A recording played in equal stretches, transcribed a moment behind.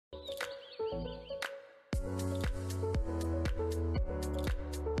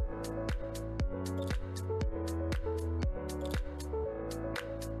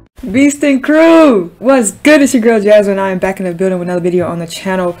Beast and crew, what's good? It's your girl Jasmine. I am back in the building with another video on the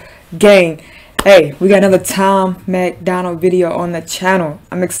channel. Gang, hey, we got another Tom Macdonald video on the channel.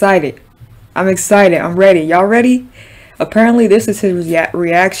 I'm excited. I'm ready. Y'all ready? Apparently this is his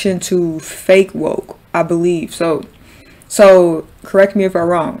reaction to Fake Woke, I believe. So correct me if I'm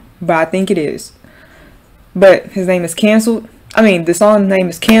wrong, but I think it is. But his name is canceled. I mean, the song name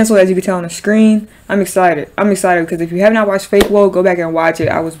is canceled, as you can tell on the screen. I'm excited because if you have not watched Fake Woke, go back and watch it.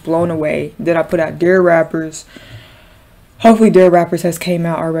 I was blown away. Then I put out Dear Rappers. Hopefully Dear Rappers has came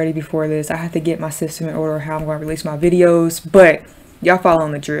out already before this. I have to get my system in order how I'm going to release my videos, but y'all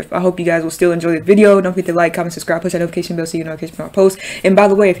following the drift. I hope you guys will still enjoy the video. Don't forget to like, comment, subscribe, push that notification bell so you know notifications when I post. And by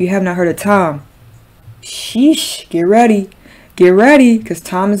the way, if you have not heard of Tom, sheesh, get ready, because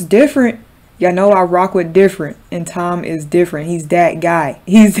Tom is different. Y'all know I rock with different, and Tom is different. He's that guy.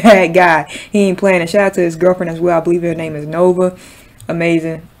 He ain't playing. And shout out to his girlfriend as well. I believe her name is Nova.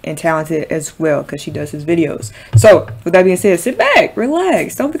 Amazing and talented as well, because she does his videos. So with that being said, sit back,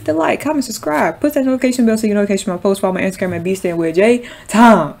 relax, don't forget to like, comment, subscribe, put that notification bell so you know notification when I post. Follow my Instagram at BeastandWithJ.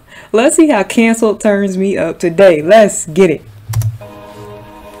 Tom, let's see how canceled turns me up today. Let's get it.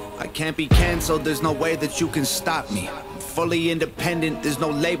 I can't be canceled. There's no way that you can stop me. Fully independent, there's no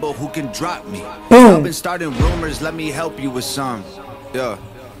label who can drop me. Boom. I've been starting rumors, let me help you with some. Yeah.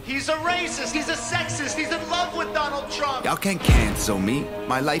 He's a racist, he's a sexist, he's in love with Donald Trump. Y'all can't cancel me,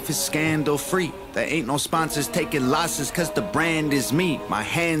 my life is scandal free. There ain't no sponsors taking losses cause the brand is me. My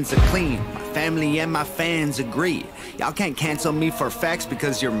hands are clean, my family and my fans agree. Y'all can't cancel me for facts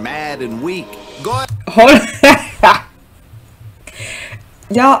because you're mad and weak. Go ahead. Hold on.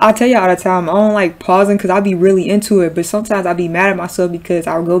 Y'all, I tell y'all all the time, I don't like pausing because I be really into it, but sometimes I be mad at myself because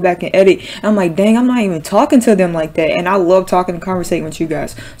I'll go back and edit and I'm like, dang, I'm not even talking to them like that. And I love talking and conversating with you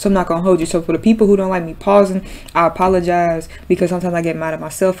guys, so I'm not gonna hold you. So for the people who don't like me pausing, I apologize, because sometimes I get mad at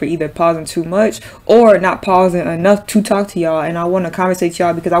myself for either pausing too much or not pausing enough to talk to y'all. And I want to conversate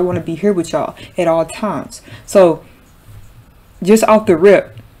y'all because I want to be here with y'all at all times. So just off the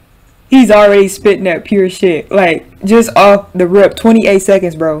rip, he's already spitting that pure shit. Like, just off the rip. 28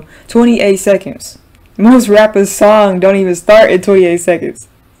 seconds, bro. 28 seconds. Most rappers' song don't even start in 28 seconds.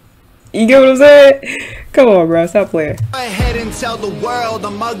 You get what I'm saying? Come on, bro. Stop playing. Go ahead and tell the world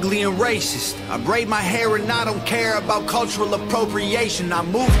I'm ugly and racist. I braid my hair and I don't care about cultural appropriation. I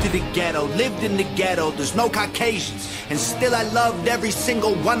moved to the ghetto, lived in the ghetto. There's no Caucasians, and still I loved every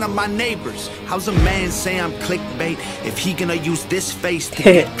single one of my neighbors. How's a man say I'm clickbait if he gonna use this face to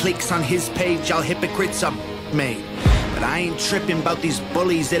get clicks on his page? Y'all hypocrites are made. But I ain't tripping about these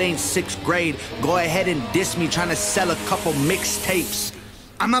bullies that ain't 6th grade. Go ahead and diss me trying to sell a couple mixtapes.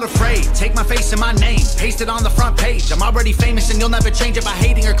 I'm not afraid, take my face and my name, paste it on the front page. I'm already famous and you'll never change it by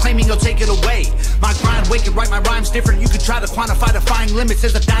hating or claiming you'll take it away. My grind wicked, write my rhymes different. You could try to quantify defying limits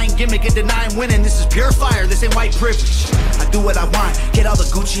as a dying gimmick and denying winning. This is pure fire, this ain't white privilege. I do what I want, get all the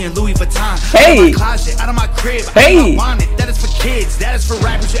Gucci and Louis Vuitton. Hey. Out of my closet, out of my crib, hey. I don't want it. That is for kids, that is for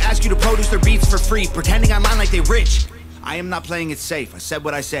rappers who ask you to produce their beats for free, pretending online like they rich. I am not playing it safe, I said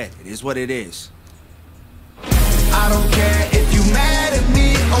what I said, it is what it is. I don't care if you mad at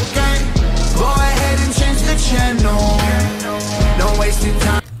me, okay? Go ahead and change the channel. Don't waste your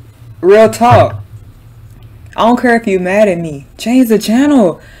time. Real talk. I don't care if you mad at me. Change the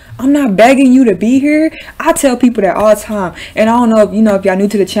channel. I'm not begging you to be here. I tell people that all the time. And I don't know if if y'all new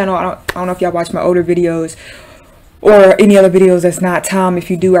to the channel. I don't know if y'all watch my older videos or any other videos that's not Tom.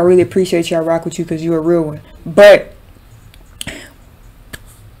 If you do, I really appreciate you. I rock with you because you're a real one. But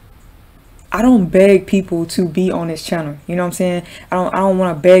I don't beg people to be on this channel. You know what I'm saying? I don't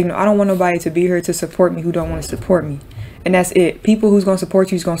want to beg. I don't want nobody to be here to support me who don't want to support me. And that's it. People who's going to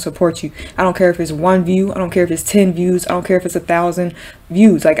support you is going to support you. I don't care if it's 1 view. I don't care if it's 10 views. I don't care if it's 1,000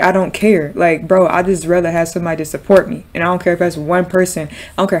 views. Like, I don't care. Like, bro, I just rather have somebody to support me. And I don't care if that's 1 person. I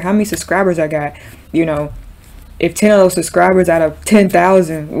don't care how many subscribers I got. You know, if 10 of those subscribers out of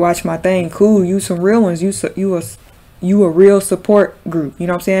 10,000 watch my thing, cool. You some real ones. You a real support group. You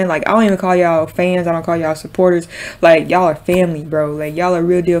know what I'm saying? Like, I don't even call y'all fans. I don't call y'all supporters. Like, y'all are family, bro. Like, y'all are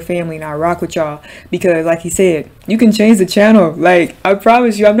real deal family, and I rock with y'all because, like he said, you can change the channel. Like, I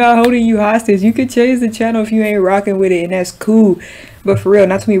promise you, I'm not holding you hostage. You can change the channel if you ain't rocking with it, and that's cool. But for real,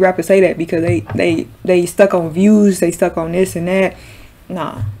 not too many rappers say that because they stuck on views. They stuck on this and that.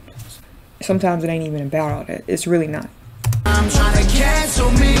 Nah. Sometimes it ain't even about all that. It's really not. I'm trying to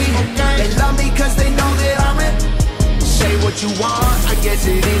cancel me. They love me because they know that I'm it. Say what you want, I guess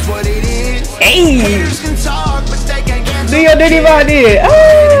it is what it is. Hey! Haters can talk, but they can't cancel. Do your dirty body.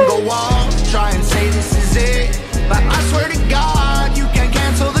 Go on, try and say this is it. But I swear to God,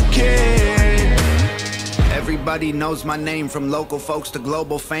 Everybody knows my name, from local folks to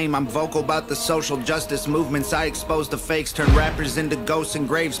global fame. I'm vocal about the social justice movements. I expose the fakes, turn rappers into ghosts and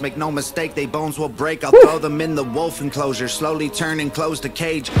graves. Make no mistake, they bones will break. I'll throw them in the wolf enclosure, slowly turn and close the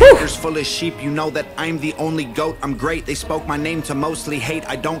cage. Haters full of sheep, you know that I'm the only goat. I'm great, they spoke my name to mostly hate.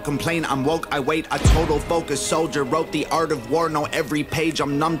 I don't complain, I'm woke, I wait. A total focus soldier, wrote the art of war. Know every page,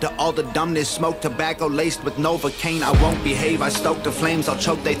 I'm numb to all the dumbness. Smoke tobacco laced with Novocaine. I won't behave, I stoke the flames. I'll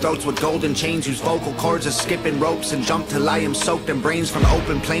choke their throats with golden chains. Use vocal cords as skipping ropes and jump till I am soaked in brains. From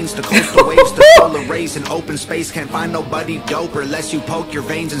open plains to coastal waves to solar rays in open space. Can't find nobody doper unless you poke your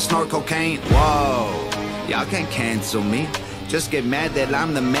veins and snort cocaine. Whoa, y'all can't cancel me. Just get mad that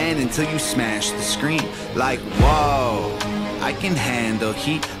I'm the man until you smash the screen. Like, whoa, I can handle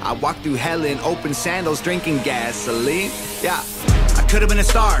heat. I walk through hell in open sandals, drinking gasoline. Yeah, I could've been a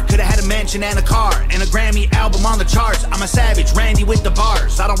star, could've had a mansion and a car and a Grammy album on the charts. I'm a savage, Randy with the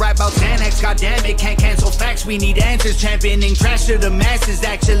bars. I don't rap about Xanax, goddamn it, can't cancel facts. We need answers, championing trash to the masses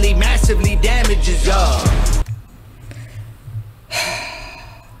actually massively damages y'all.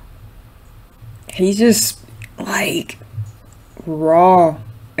 He's just like raw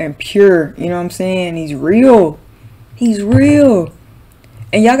and pure, you know what I'm saying? He's real. He's real.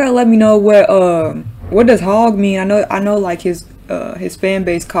 And y'all gotta let me know what does hog mean? I know like his fan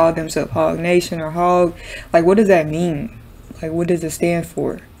base called themselves Hog Nation or Hog. Like, what does that mean? Like, what does it stand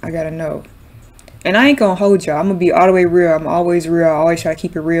for? I gotta know. And I ain't gonna hold y'all. I'm gonna be all the way real. I'm always real. I always try to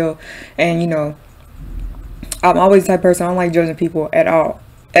keep it real. And you know, I'm always the type of person, I don't like judging people at all.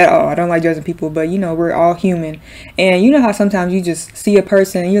 I don't like judging people, but you know, we're all human. And you know how sometimes you just see a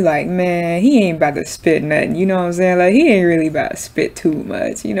person and you're like, man, he ain't about to spit nothing, you know what I'm saying? Like, he ain't really about to spit too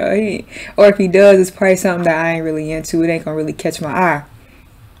much, you know. Or if he does, it's probably something that I ain't really into. It ain't gonna really catch my eye.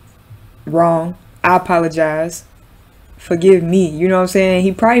 Wrong. I apologize. Forgive me, you know what I'm saying?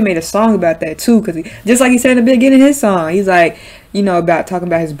 He probably made a song about that too, because just like he said in the beginning of his song, he's like, you know, about talking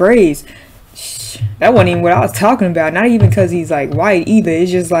about his braids. That wasn't even what I was talking about. Not even because he's like white either.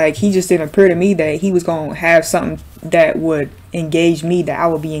 It's just like he just didn't appear to me that he was gonna have something that would engage me, that I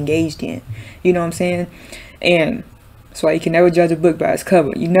would be engaged in. You know what I'm saying? And that's why you can never judge a book by its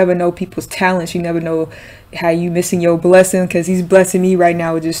cover. You never know people's talents. You never know how you missing your blessing, because he's blessing me right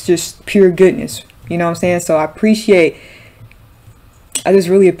now with just pure goodness. You know what I'm saying? So I just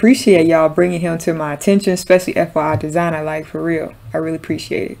really appreciate y'all bringing him to my attention, especially FYI Designer. Like, for real, I really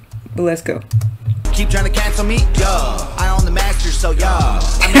appreciate it. But let's go. Keep trying to cancel me, yeah. I own the masters, so yeah.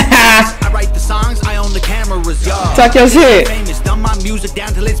 I write the songs, I own the cameras, yeah. Talk your shit. Famous, dumb my music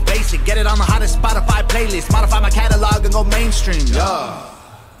down till it's basic. Get it on the hottest Spotify playlist. Modify my catalog and go mainstream, yeah.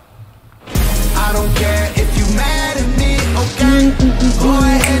 I don't care if you mad at me, okay? Go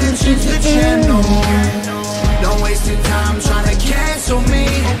ahead and change the channel. Don't waste your time trying to cancel me,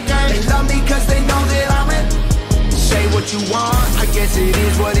 okay? They love me cause they know that I'm it. Say what you want, I guess it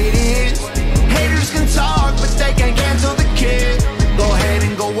is what it is. Haters can talk, but they can't cancel the kid. Go ahead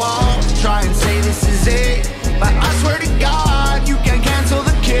and go on, try and say this is it, but I swear to God, you can't cancel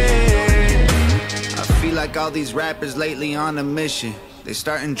the kid. I feel like all these rappers lately on a mission. They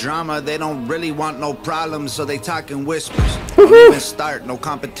starting drama, they don't really want no problems, so they talk in whispers. Don't even start, no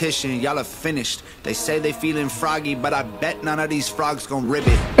competition, y'all are finished. They say they feeling froggy, but I bet none of these frogs gon' rib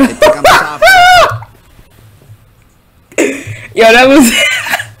it. They think I'm soft. Yo, that was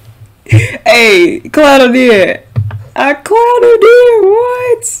hey, Cloud did. I clouded it.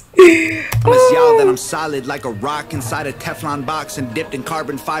 What? Promise y'all that I'm solid like a rock inside a Teflon box and dipped in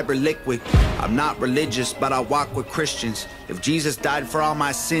carbon fiber liquid. I'm not religious, but I walk with Christians. If Jesus died for all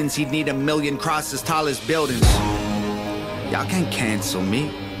my sins, he'd need 1,000,000 crosses tall as buildings. Y'all can't cancel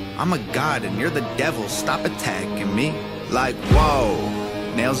me. I'm a god and you're the devil. Stop attacking me. Like, whoa,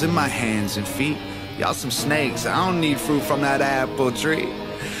 nails in my hands and feet. Y'all some snakes. I don't need fruit from that apple tree.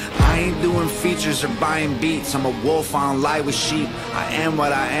 I ain't doing features or buying beats. I'm a wolf, I don't lie with sheep. I am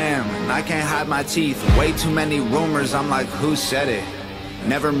what I am, and I can't hide my teeth. Way too many rumors, I'm like, who said it?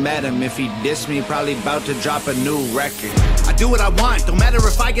 Never met him. If he dissed me, probably about to drop a new record. I do what I want, don't matter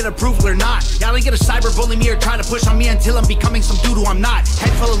if I get approval or not. Y'all ain't gonna cyberbully me or try to push on me until I'm becoming some dude who I'm not.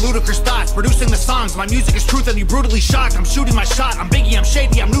 Head full of ludicrous thoughts, producing the songs. My music is truth and you brutally shocked. I'm shooting my shot, I'm Biggie, I'm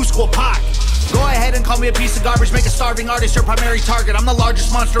Shady, I'm New School Pac. Go ahead and call me a piece of garbage, make a starving artist your primary target. I'm the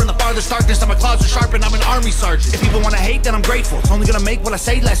largest monster in the farthest darkness, I'm a claws are sharpened, I'm an army sergeant. If people wanna hate, then I'm grateful. It's only gonna make what I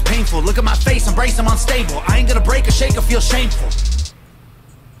say less painful. Look at my face, embrace I'm unstable. I ain't gonna break or shake or feel shameful.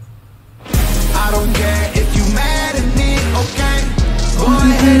 I don't care if you mad at me, okay? Go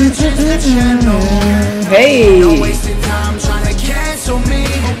ahead and change the channel. Hey. Don't waste your time trying to cancel me,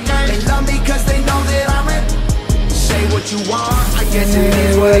 okay? They love me cause they know that I'm it. Say what you want, I guess it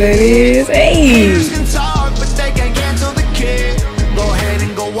is what it is. Hey. Haters can talk, but they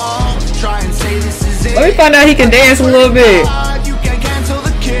Let me find out he can dance a little bit.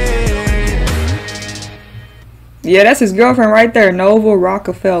 Yeah, that's his girlfriend right there, Nova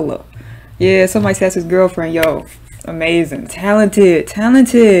Rockefeller. Yeah, somebody says his girlfriend. Yo, amazing, talented,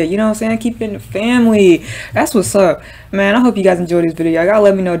 you know what I'm saying? Keep it in the family. That's what's up, man. I hope you guys enjoyed this video. Y'all gotta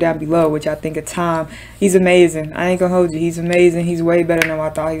let me know down below what y'all think of Tom. He's amazing. I ain't gonna hold you, he's amazing. He's way better than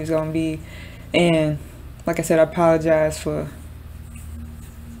what I thought he was gonna be. And like I said, I apologize for,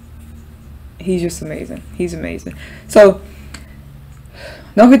 he's just amazing. He's amazing. So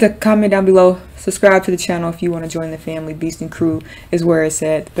don't forget to comment down below, subscribe to the channel if you want to join the family. Beast and Crew is where it's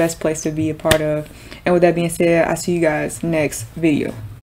at, the best place to be a part of. And with that being said, I'll see you guys next video.